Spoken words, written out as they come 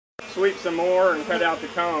sweep some more and cut out the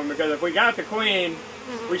comb, because if we got the queen,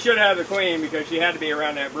 we should have the queen because she had to be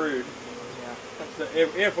around that brood. Yeah.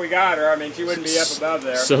 If we got her, I mean, she wouldn't be up above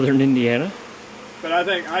there. Southern Indiana. But I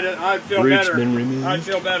think I'd feel Brood's better. been removed. I'd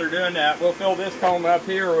feel better doing that. We'll fill this comb up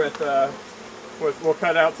here with we'll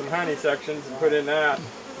cut out some honey sections and put in that,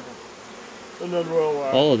 and then we'll.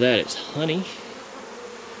 All of that is honey.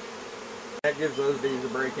 That gives those bees a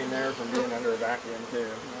break in there from being under a vacuum too.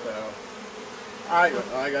 So,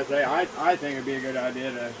 like I say, I think it'd be a good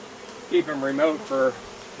idea to keep them remote for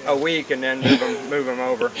a week and then move them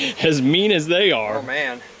over. As mean as they are. Oh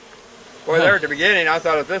man. Boy, there at the beginning, I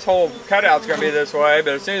thought if this whole cutout's going to be this way,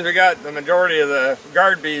 but as soon as we got the majority of the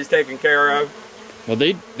guard bees taken care of. Well,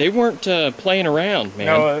 they weren't playing around,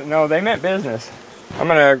 man. No, they meant business. I'm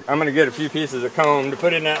gonna get a few pieces of comb to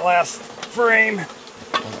put in that last frame.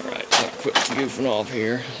 All right, I'll quit goofing off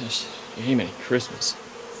here. Just aiming at Christmas.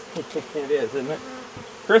 It is, isn't it?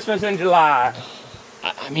 Christmas in July.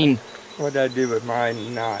 I mean, what did I do with my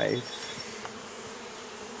knife?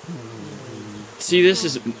 See, this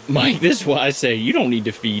is Mike. This is why I say you don't need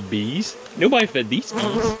to feed bees. Nobody fed these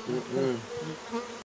bees.